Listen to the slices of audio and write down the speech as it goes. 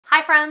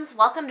Hi friends,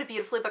 welcome to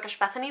Beautifully Bookish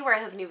Bethany, where I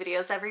have new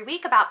videos every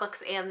week about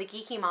books and the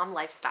geeky mom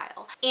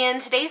lifestyle. In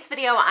today's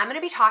video, I'm going to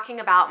be talking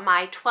about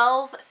my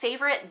 12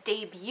 favorite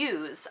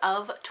debuts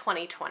of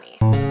 2020.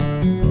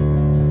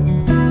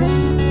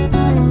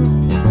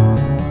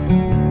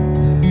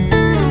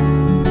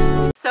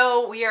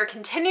 So we are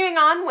continuing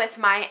on with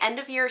my end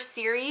of year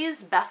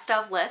series, Best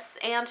of lists,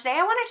 and today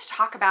I wanted to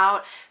talk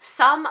about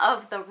some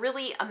of the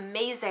really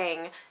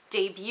amazing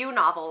debut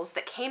novels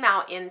that came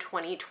out in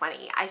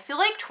 2020. I feel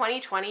like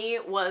 2020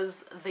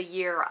 was the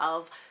year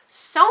of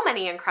so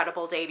many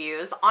incredible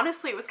debuts.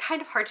 Honestly, it was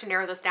kind of hard to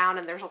narrow this down,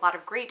 and there's a lot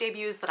of great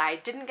debuts that I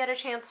didn't get a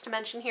chance to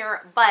mention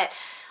here, but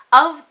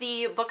of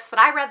the books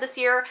that I read this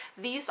year,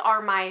 these are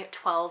my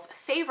 12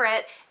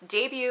 favorite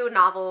debut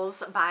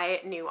novels by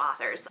new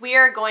authors. We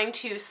are going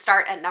to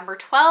start at number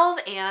 12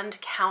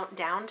 and count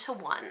down to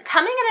 1.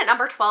 Coming in at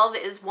number 12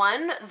 is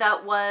one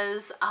that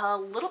was a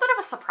little bit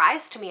of a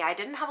surprise to me. I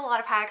didn't have a lot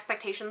of high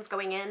expectations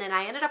going in, and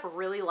I ended up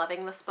really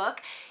loving this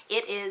book.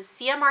 It is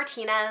Cia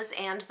Martinez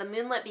and the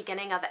Moonlit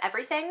Beginning of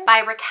Everything by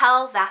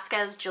Raquel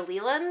Vasquez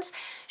Jaliland.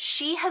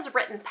 She has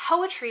written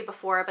poetry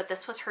before, but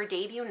this was her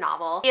debut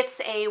novel.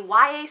 It's a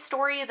YA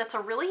story that's a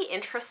really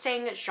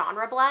interesting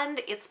genre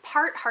blend. It's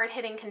part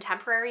hard-hitting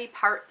contemporary,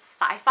 part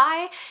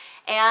sci-fi,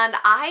 and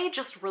I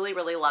just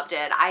really loved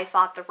it. I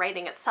thought the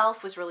writing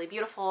itself was really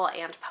beautiful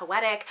and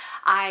poetic.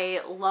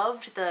 I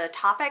loved the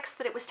topics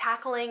that it was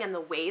tackling and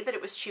the way that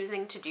it was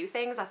choosing to do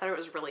things. I thought it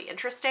was really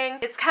interesting.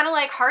 It's kind of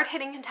like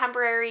hard-hitting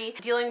contemporary,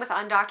 dealing with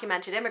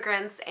undocumented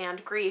immigrants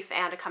and grief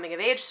and a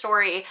coming-of-age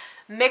story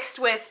mixed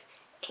with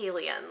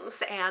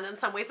aliens, and in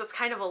some ways it's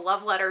kind of a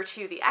love letter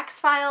to the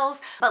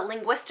X-Files, but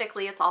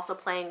linguistically it's also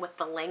playing with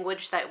the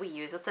language that we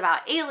use. It's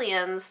about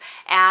aliens,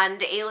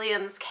 and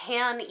aliens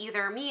can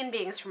either mean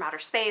beings from outer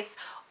space,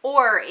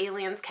 or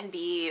aliens can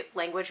be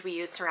language we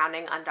use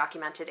surrounding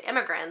undocumented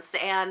immigrants,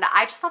 and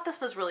I just thought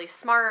this was really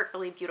smart,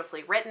 really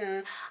beautifully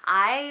written.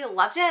 I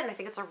loved it, and I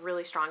think it's a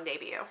really strong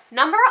debut.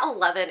 Number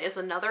 11 is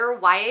another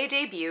YA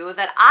debut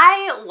that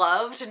I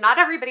loved. Not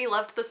everybody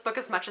loved this book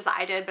as much as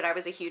I did, but I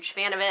was a huge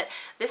fan of it.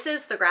 This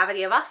is The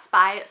Gravity of Us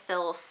by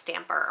Phil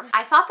Stamper.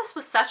 I thought this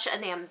was such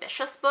an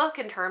ambitious book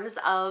in terms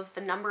of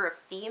the number of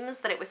themes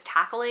that it was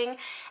tackling,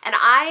 and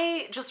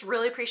I just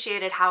really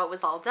appreciated how it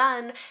was all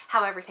done,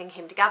 how everything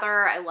came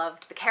together. I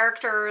loved the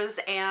characters,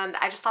 and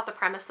I just thought the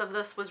premise of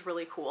this was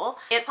really cool.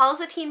 It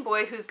follows a teen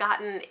boy who's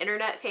gotten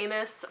internet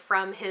famous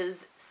from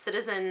his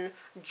citizen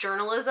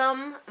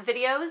journalism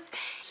videos.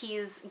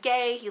 He's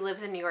gay, he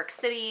lives in New York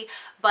City,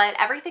 but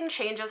everything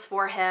changes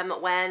for him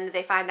when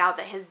they find out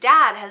that his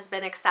dad has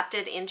been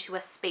accepted into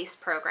a space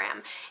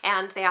program,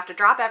 and they have to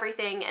drop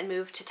everything and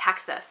move to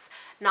Texas.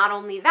 Not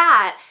only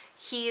that,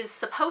 he's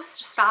supposed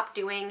to stop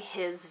doing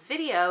his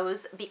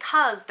videos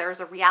because there's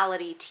a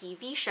reality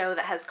TV show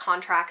that has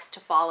contracts to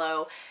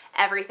follow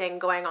everything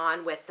going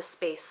on with the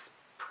space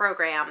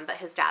program that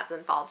his dad's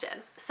involved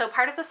in. So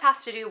part of this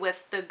has to do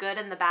with the good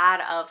and the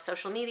bad of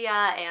social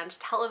media and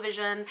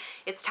television.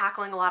 It's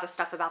tackling a lot of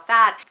stuff about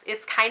that.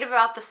 It's kind of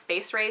about the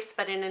space race,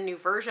 but in a new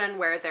version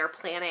where they're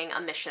planning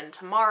a mission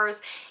to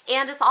Mars.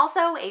 And it's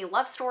also a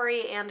love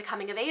story and a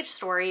coming of age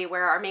story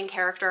where our main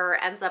character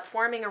ends up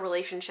forming a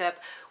relationship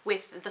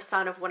with the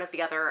son of one of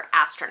the other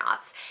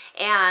astronauts.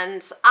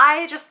 And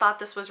I just thought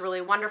this was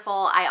really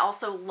wonderful. I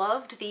also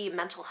loved the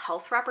mental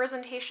health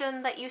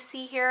representation that you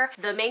see here.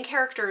 The main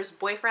character's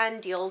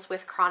boyfriend deals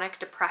with chronic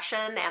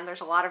depression, and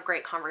there's a lot of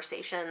great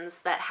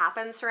conversations that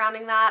happen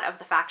surrounding that, of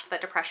the fact that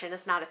depression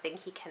is not a thing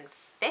he can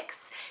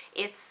fix.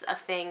 It's a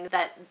thing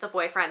that the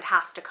boyfriend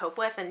has to cope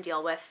with and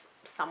deal with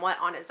somewhat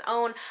on his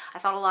own. I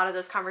thought a lot of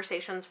those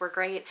conversations were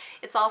great.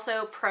 It's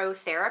also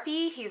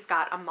pro-therapy. He's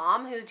got a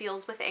mom who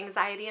deals with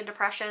anxiety and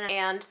depression,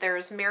 and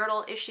there's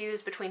marital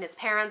issues between his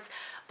parents.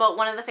 But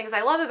one of the things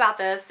I love about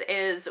this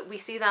is we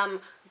see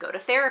them go to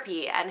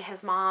therapy, and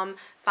his mom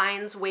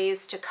finds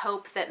ways to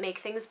cope that make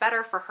things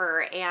better for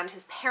her, and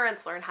his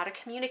parents learn how to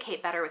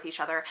communicate better with each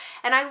other.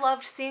 And I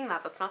loved seeing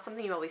that. That's not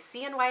something you always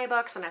see in YA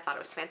books, and I thought it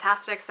was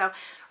fantastic. So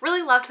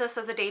really loved this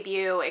as a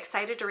debut.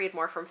 Excited to read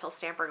more from Phil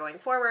Stamper going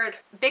forward.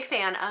 Big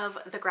fan of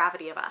The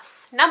Gravity of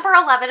Us. Number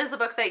 11 is a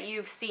book that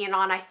you've seen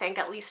on, I think,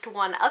 at least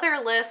one other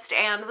list,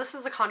 and this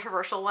is a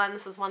controversial one.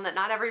 This is one that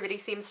not everybody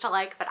seems to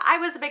like, but I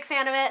was a big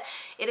fan of it.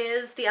 It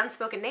is The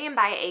Unspoken Name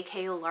by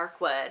A.K.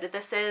 Larkwood.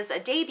 This is a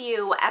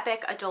debut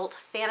epic adult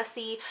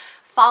fantasy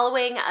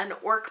following an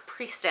orc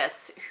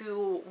priestess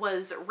who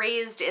was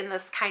raised in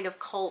this kind of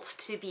cult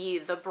to be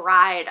the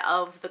bride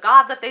of the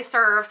god that they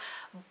serve,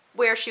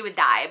 where she would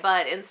die,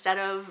 but instead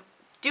of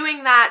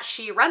doing that,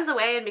 she runs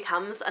away and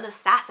becomes an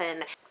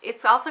assassin.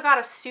 It's also got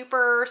a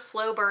super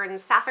slow burn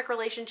sapphic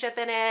relationship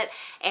in it,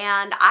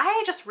 and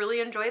I just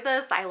really enjoyed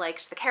this. I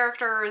liked the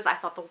characters, I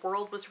thought the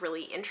world was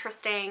really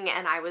interesting,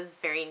 and I was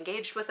very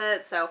engaged with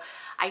it. So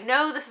I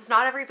know this is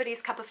not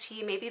everybody's cup of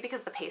tea, maybe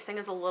because the pacing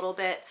is a little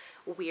bit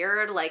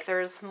weird. Like,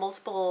 there's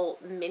multiple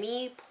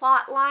mini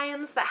plot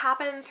lines that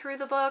happen through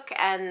the book,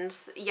 and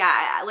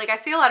yeah, like, I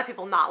see a lot of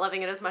people not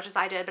loving it as much as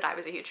I did, but I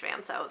was a huge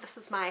fan. So this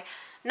is my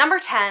number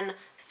 10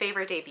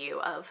 favorite debut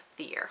of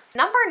the year.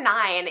 Number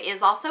 9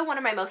 is also one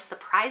of my most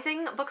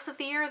surprising books of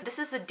the year. This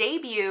is a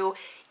debut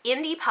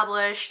indie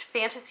published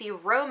fantasy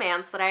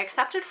romance that I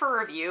accepted for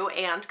review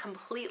and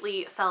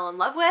completely fell in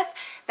love with.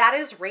 That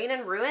is Reign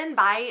and Ruin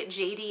by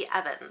J.D.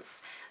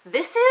 Evans.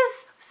 This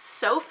is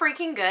so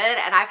freaking good,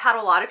 and I've had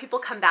a lot of people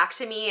come back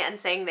to me and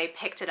saying they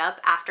picked it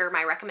up after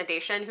my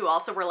recommendation, who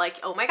also were like,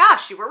 oh my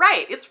gosh, you were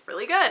right, it's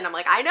really good. And I'm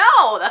like, I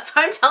know, that's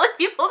why I'm telling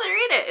people to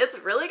read it. It's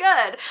really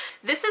good.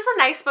 This is a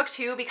nice book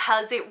too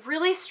because it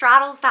really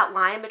straddles that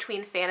line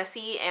between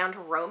fantasy and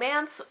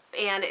romance,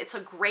 and it's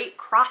a great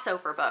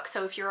crossover book.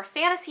 So if you're a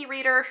fantasy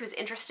reader who's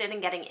interested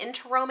in getting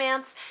into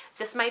romance,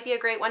 this might be a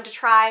great one to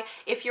try.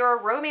 If you're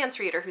a romance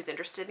reader who's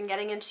interested in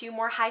getting into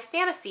more high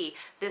fantasy,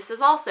 this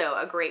is also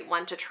a great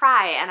one to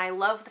try, and I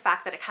love the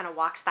fact that it kind of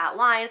walks that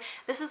line.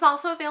 This is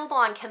also available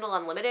on Kindle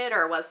Unlimited,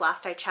 or was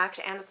last I checked,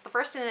 and it's the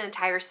first in an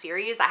entire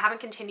series. I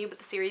haven't continued with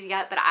the series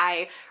yet, but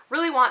I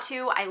really want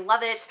to. I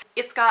love it.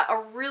 It's got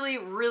a really,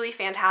 really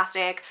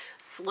fantastic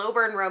slow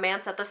burn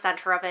romance at the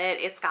center of it.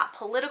 It's got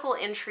political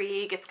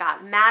intrigue, it's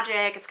got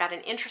magic, it's got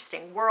an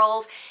interesting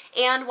world,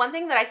 and one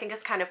thing that I think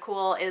is kind of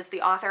cool is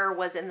the author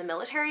was in the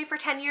military for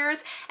 10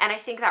 years, and I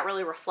think that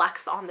really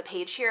reflects on the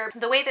page here.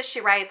 The way that she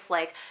writes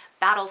like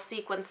battle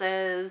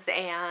sequences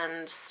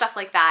and stuff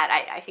like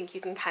that, I think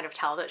you can kind of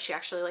tell that she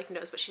actually like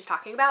knows what she's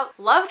talking about.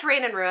 Loved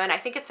Reign and Ruin. I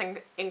think it's an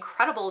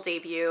incredible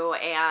debut,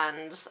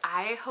 and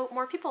I hope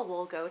more people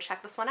will go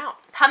check this one out.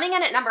 Coming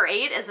in at number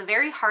 8 is a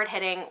very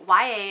hard-hitting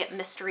YA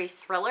mystery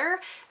thriller.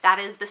 That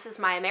is This Is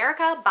My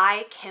America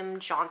by Kim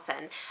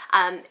Johnson.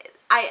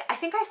 I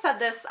think I said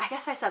this, I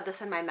guess I said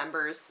this in my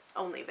members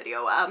only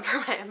video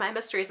for my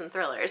mysteries and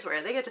thrillers,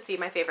 where they get to see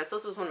my favorites.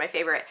 This was one of my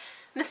favorite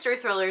mystery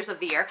thrillers of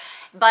the year,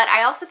 but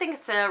I also think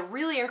it's a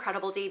really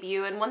incredible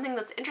debut. And one thing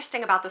that's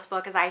interesting about this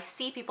book is I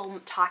see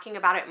people talking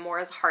about it more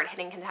as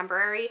hard-hitting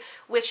contemporary,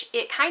 which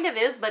it kind of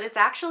is, but it's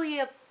actually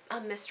a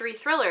mystery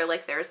thriller.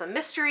 Like, there's a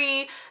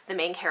mystery, the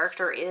main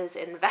character is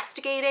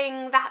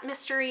investigating that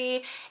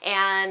mystery,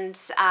 and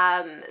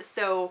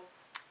so,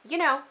 you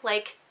know,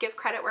 like, give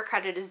credit where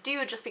credit is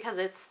due. Just because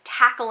it's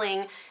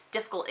tackling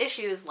difficult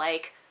issues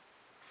like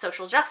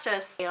social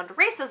justice and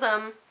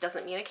racism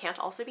doesn't mean it can't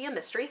also be a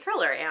mystery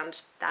thriller,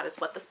 and that is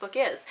what this book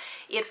is.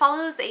 It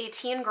follows a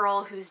teen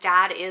girl whose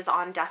dad is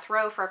on death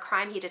row for a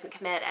crime he didn't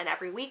commit, and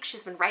every week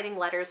she's been writing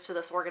letters to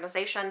this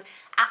organization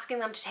asking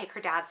them to take her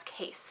dad's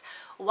case.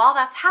 While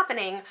that's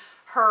happening,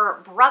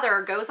 her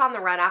brother goes on the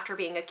run after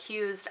being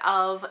accused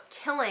of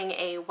killing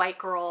a white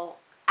girl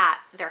at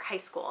their high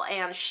school,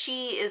 and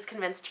she is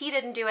convinced he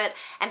didn't do it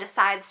and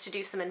decides to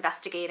do some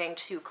investigating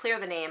to clear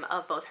the name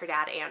of both her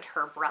dad and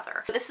her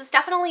brother. This is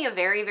definitely a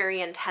very,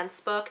 very intense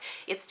book.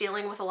 It's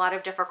dealing with a lot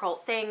of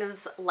difficult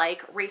things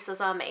like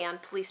racism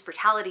and police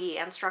brutality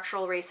and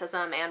structural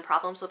racism and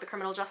problems with the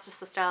criminal justice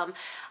system,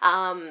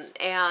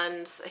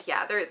 and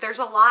yeah, there's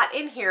a lot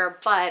in here,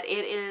 but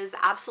it is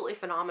absolutely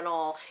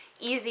phenomenal.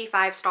 Easy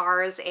 5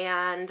 stars,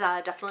 and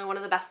definitely one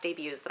of the best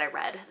debuts that I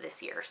read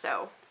this year.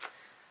 So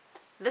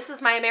This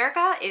Is My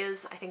America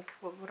is, I think,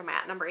 what am I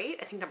at, number 8?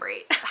 I think number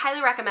 8. I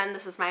highly recommend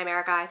This Is My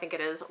America. I think it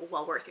is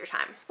well worth your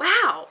time.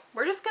 Wow,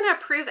 we're just gonna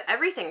approve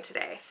everything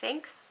today.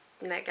 Thanks,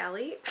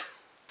 NetGalley.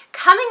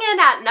 Coming in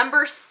at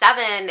number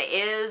 7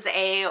 is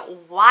a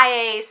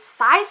YA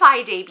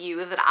sci-fi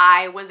debut that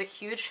I was a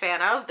huge fan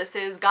of. This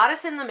is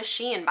Goddess in the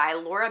Machine by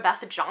Laura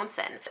Beth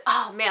Johnson.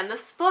 Oh man,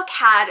 this book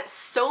had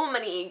so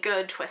many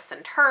good twists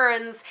and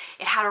turns.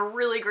 It had a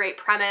really great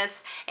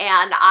premise,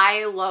 and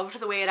I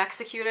loved the way it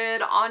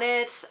executed on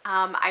it.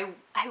 I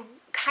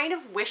kind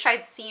of wish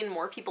I'd seen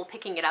more people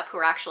picking it up who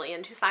are actually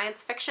into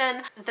science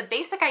fiction. The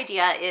basic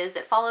idea is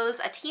it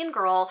follows a teen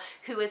girl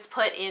who is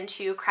put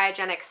into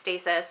cryogenic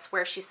stasis,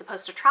 where she's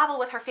supposed to travel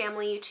with her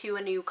family to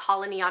a new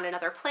colony on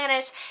another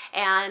planet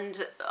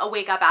and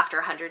wake up after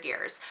 100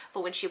 years.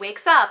 But when she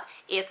wakes up,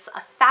 it's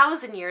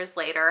 1,000 years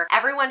later.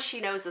 Everyone she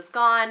knows is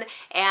gone,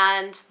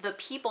 and the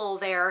people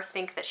there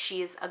think that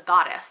she's a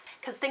goddess,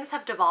 because things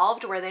have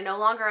devolved where they no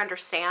longer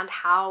understand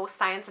how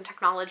science and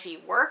technology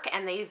work,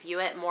 and they view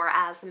it more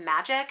as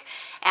magic.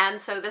 And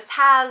so this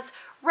has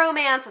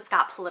romance, it's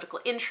got political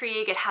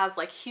intrigue, it has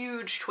like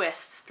huge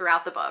twists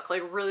throughout the book,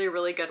 like really,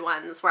 really good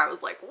ones where I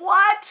was like,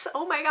 what?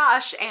 Oh my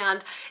gosh.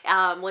 And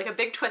like a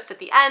big twist at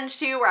the end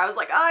too, where I was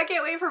like, oh, I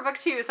can't wait for book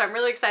 2. So I'm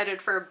really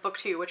excited for book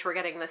 2, which we're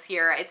getting this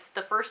year. It's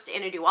the first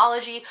in a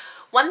duology.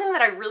 One thing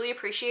that I really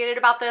appreciated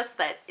about this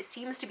that it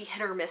seems to be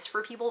hit or miss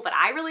for people, but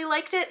I really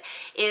liked it,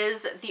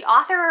 is the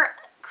author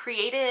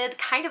created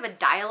kind of a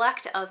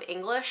dialect of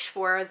English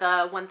for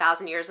the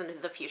 1,000 years into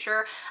the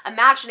future,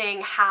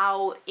 imagining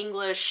how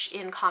English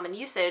in common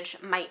usage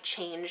might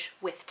change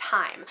with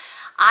time.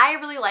 I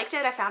really liked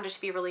it. I found it to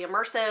be really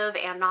immersive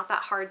and not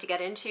that hard to get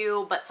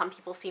into, but some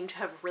people seem to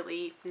have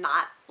really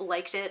not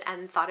liked it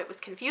and thought it was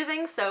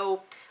confusing,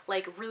 so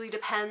like really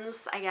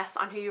depends, I guess,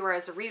 on who you are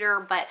as a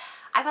reader, but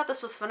I thought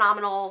this was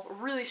phenomenal,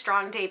 really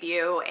strong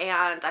debut,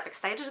 and I'm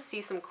excited to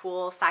see some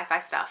cool sci-fi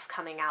stuff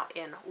coming out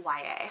in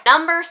YA.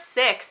 Number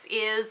 6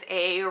 is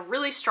a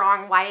really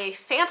strong YA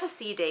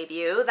fantasy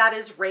debut. That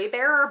is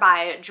Raybearer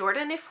by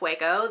Jordan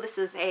Ifuego. This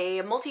is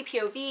a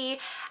multi-POV,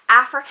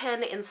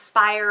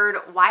 African-inspired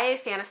YA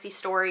fantasy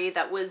story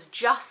that was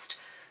just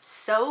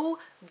so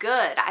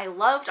good. I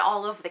loved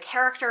all of the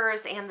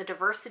characters and the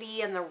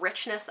diversity and the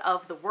richness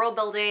of the world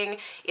building.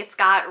 It's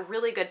got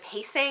really good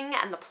pacing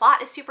and the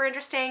plot is super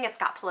interesting. It's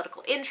got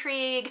political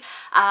intrigue.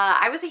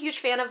 I was a huge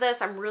fan of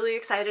this. I'm really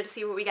excited to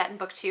see what we get in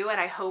book 2,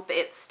 and I hope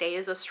it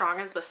stays as strong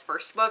as this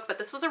first book, but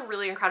this was a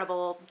really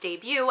incredible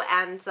debut,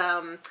 and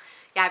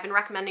yeah, I've been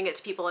recommending it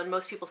to people and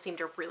most people seem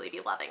to really be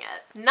loving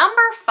it.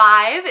 Number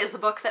 5 is the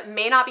book that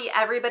may not be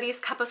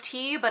everybody's cup of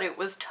tea, but it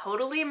was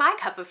totally my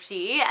cup of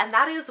tea, and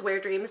that is Where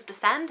Dreams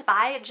Descend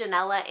by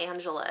Janella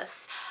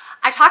Angelis.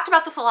 I talked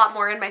about this a lot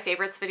more in my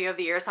favorites video of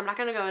the year, so I'm not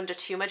going to go into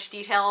too much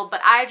detail,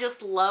 but I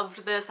just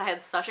loved this. I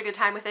had such a good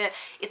time with it.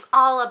 It's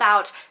all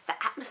about the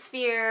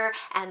atmosphere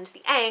and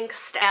the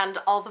angst and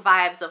all the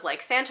vibes of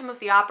like Phantom of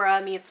the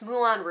Opera meets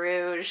Moulin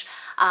Rouge.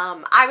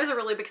 I was a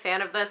really big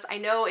fan of this. I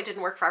know it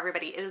didn't work for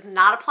everybody. It is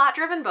not a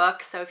plot-driven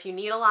book, so if you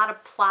need a lot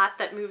of plot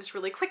that moves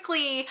really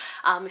quickly,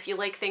 if you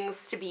like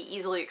things to be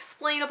easily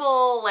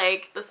explainable,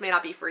 like this may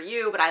not be for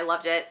you, but I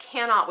loved it.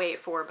 Cannot wait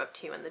for book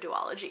 2 in the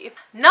duology.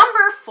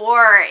 Number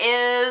 4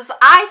 is,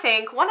 I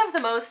think, one of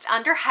the most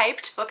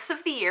underhyped books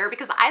of the year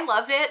because I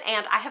loved it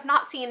and I have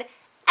not seen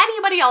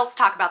anybody else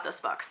talk about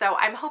this book. So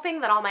I'm hoping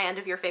that all my end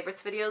of year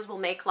favorites videos will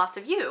make lots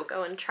of you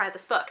go and try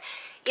this book.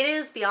 It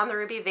is Beyond the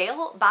Ruby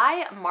Veil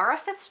by Mara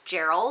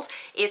Fitzgerald.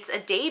 It's a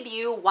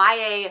debut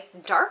YA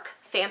dark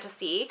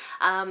fantasy.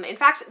 In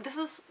fact, this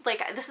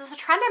is a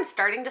trend I'm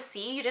starting to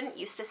see. You didn't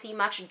used to see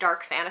much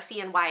dark fantasy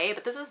in YA,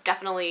 but this is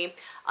definitely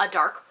a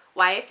dark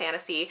YA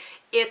fantasy.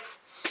 It's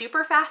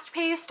super fast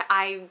paced.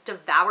 I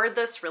devoured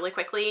this really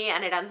quickly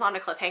and it ends on a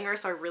cliffhanger,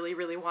 so I really,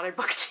 really wanted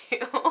book 2.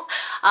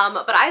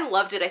 But I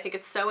loved it. I think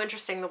it's so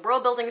interesting. The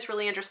world building is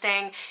really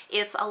interesting.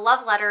 It's a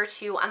love letter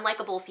to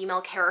unlikable female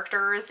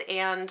characters,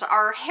 and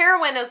our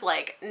heroine is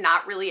like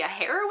not really a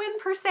heroine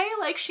per se.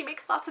 Like she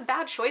makes lots of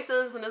bad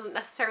choices and isn't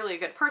necessarily a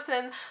good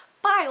person,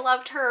 but I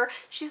loved her.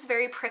 She's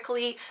very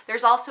prickly.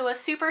 There's also a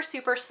super,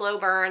 super slow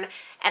burn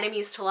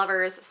enemies to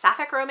lovers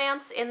sapphic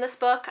romance in this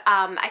book.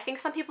 I think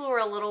some people were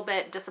a little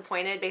bit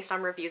disappointed based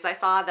on reviews I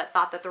saw that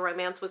thought that the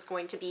romance was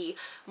going to be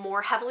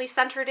more heavily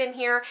centered in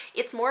here.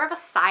 It's more of a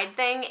side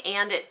thing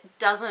and it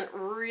doesn't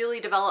really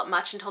develop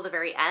much until the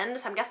very end.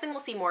 So I'm guessing we'll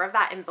see more of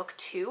that in book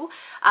 2.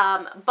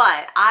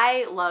 But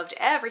I loved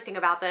everything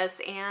about this,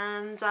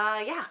 and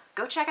yeah,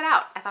 go check it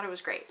out. I thought it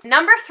was great.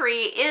 Number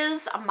 3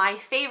 is my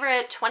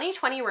favorite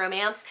 2020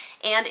 romance,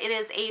 and it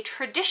is a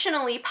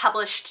traditionally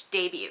published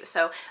debut.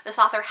 So this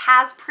author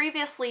has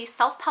previously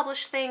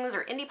self-published things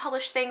or indie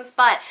published things,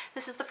 but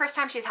this is the first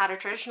time she's had a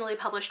traditionally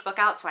published book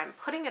out, so I'm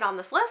putting it on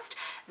this list.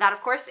 That,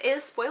 of course,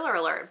 is, spoiler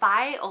alert,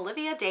 by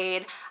Olivia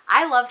Dade.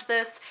 I loved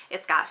this.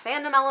 It's got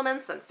fandom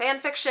elements and fan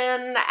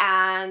fiction,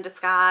 and it's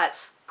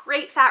got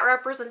great fat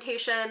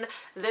representation.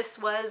 This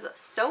was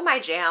so my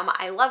jam.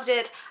 I loved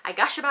it. I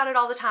gush about it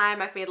all the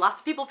time. I've made lots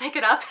of people pick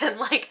it up, and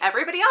like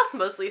everybody else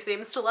mostly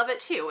seems to love it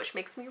too, which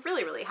makes me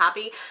really, really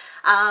happy.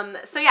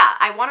 So yeah,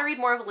 I want to read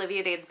more of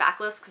Olivia Dade's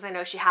backlist because I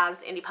know she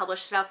has indie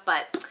published stuff,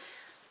 but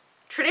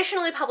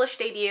traditionally published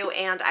debut,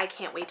 and I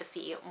can't wait to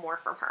see more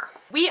from her.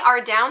 We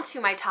are down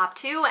to my top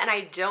 2, and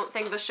I don't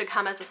think this should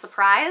come as a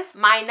surprise.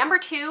 My number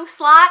 2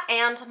 slot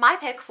and my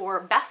pick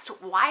for best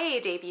YA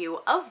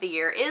debut of the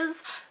year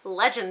is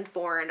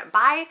Legendborn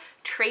by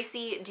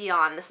Tracy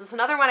Deonn. This is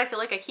another one I feel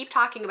like I keep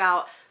talking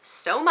about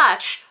so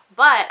much,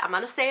 but I'm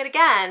gonna say it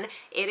again.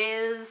 It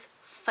is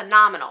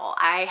phenomenal.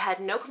 I had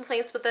no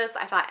complaints with this.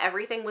 I thought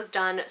everything was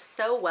done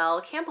so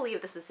well. Can't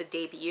believe this is a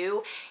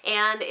debut.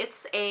 And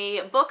it's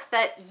a book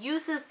that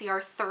uses the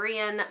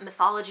Arthurian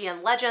mythology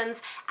and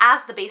legends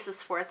as the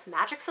basis for its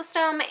magic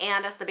system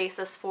and as the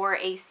basis for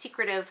a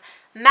secretive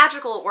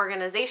magical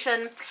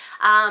organization.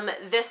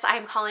 This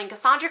I'm calling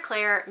Cassandra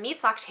Clare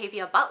Meets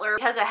Octavia Butler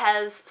because it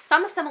has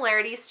some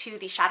similarities to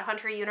the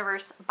Shadowhunter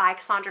universe by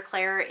Cassandra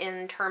Clare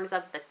in terms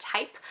of the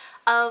type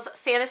of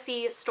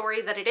fantasy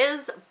story that it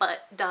is,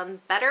 but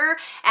done better,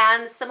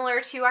 and similar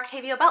to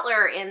Octavia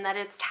Butler in that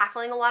it's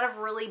tackling a lot of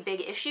really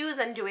big issues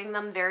and doing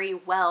them very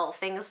well.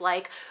 Things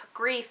like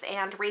grief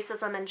and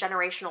racism and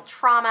generational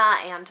trauma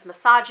and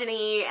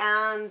misogyny,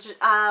 and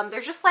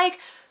there's just like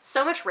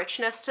so much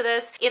richness to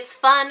this. It's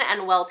fun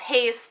and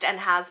well-paced and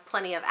has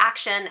plenty of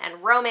action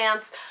and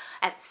romance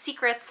and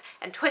secrets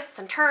and twists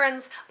and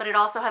turns, but it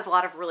also has a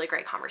lot of really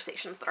great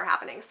conversations that are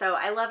happening. So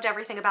I loved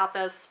everything about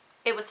this.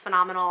 It was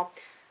phenomenal.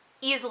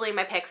 Easily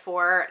my pick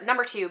for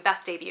number 2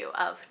 best debut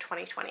of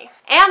 2020.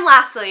 And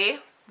lastly,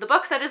 the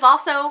book that is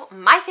also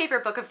my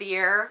favorite book of the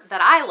year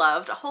that I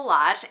loved a whole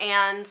lot,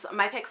 and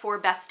my pick for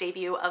best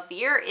debut of the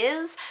year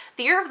is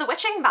The Year of the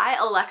Witching by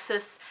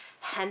Alexis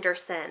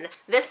Henderson.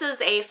 This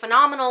is a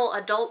phenomenal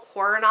adult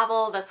horror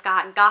novel that's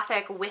got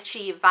gothic,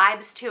 witchy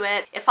vibes to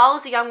it. It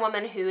follows a young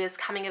woman who is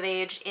coming of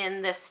age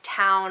in this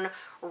town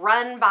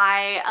run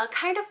by a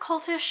kind of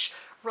cultish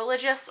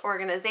religious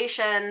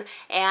organization,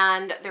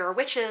 and there are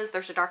witches,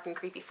 there's a dark and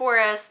creepy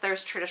forest,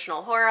 there's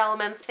traditional horror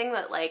elements. The thing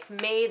that like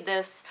made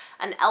this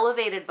an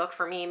elevated book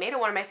for me, made it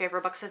one of my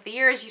favorite books of the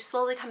year, is you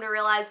slowly come to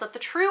realize that the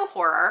true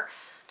horror,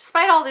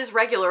 despite all these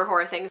regular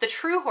horror things, the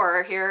true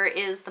horror here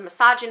is the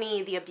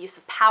misogyny, the abuse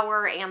of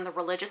power, and the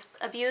religious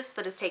abuse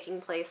that is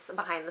taking place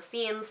behind the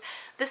scenes.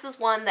 This is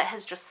one that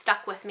has just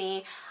stuck with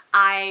me.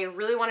 I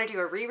really want to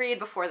do a reread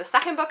before the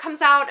second book comes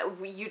out.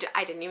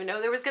 I didn't even know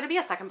there was going to be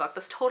a second book.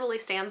 This totally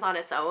stands on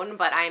its own,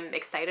 but I'm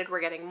excited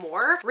we're getting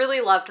more.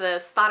 Really loved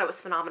this, thought it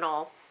was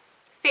phenomenal.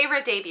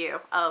 Favorite debut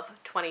of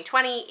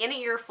 2020 in a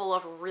year full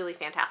of really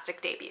fantastic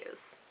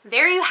debuts.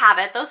 There you have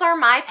it. Those are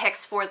my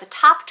picks for the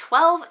top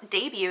 12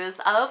 debuts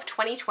of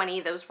 2020.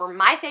 Those were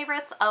my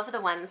favorites of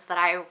the ones that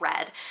I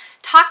read.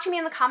 Talk to me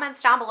in the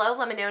comments down below.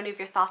 Let me know any of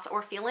your thoughts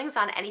or feelings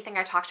on anything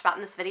I talked about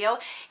in this video.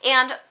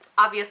 And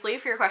obviously,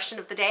 for your question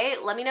of the day,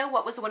 let me know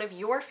what was one of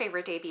your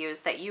favorite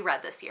debuts that you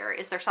read this year.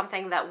 Is there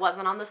something that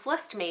wasn't on this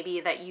list maybe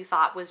that you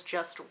thought was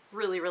just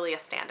really, really a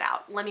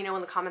standout? Let me know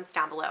in the comments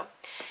down below.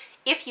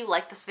 If you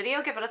like this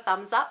video, give it a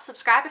thumbs up,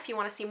 subscribe if you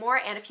want to see more,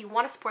 and if you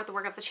want to support the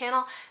work of the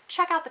channel,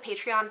 check out the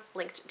Patreon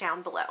linked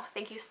down below.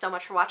 Thank you so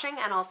much for watching,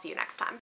 and I'll see you next time.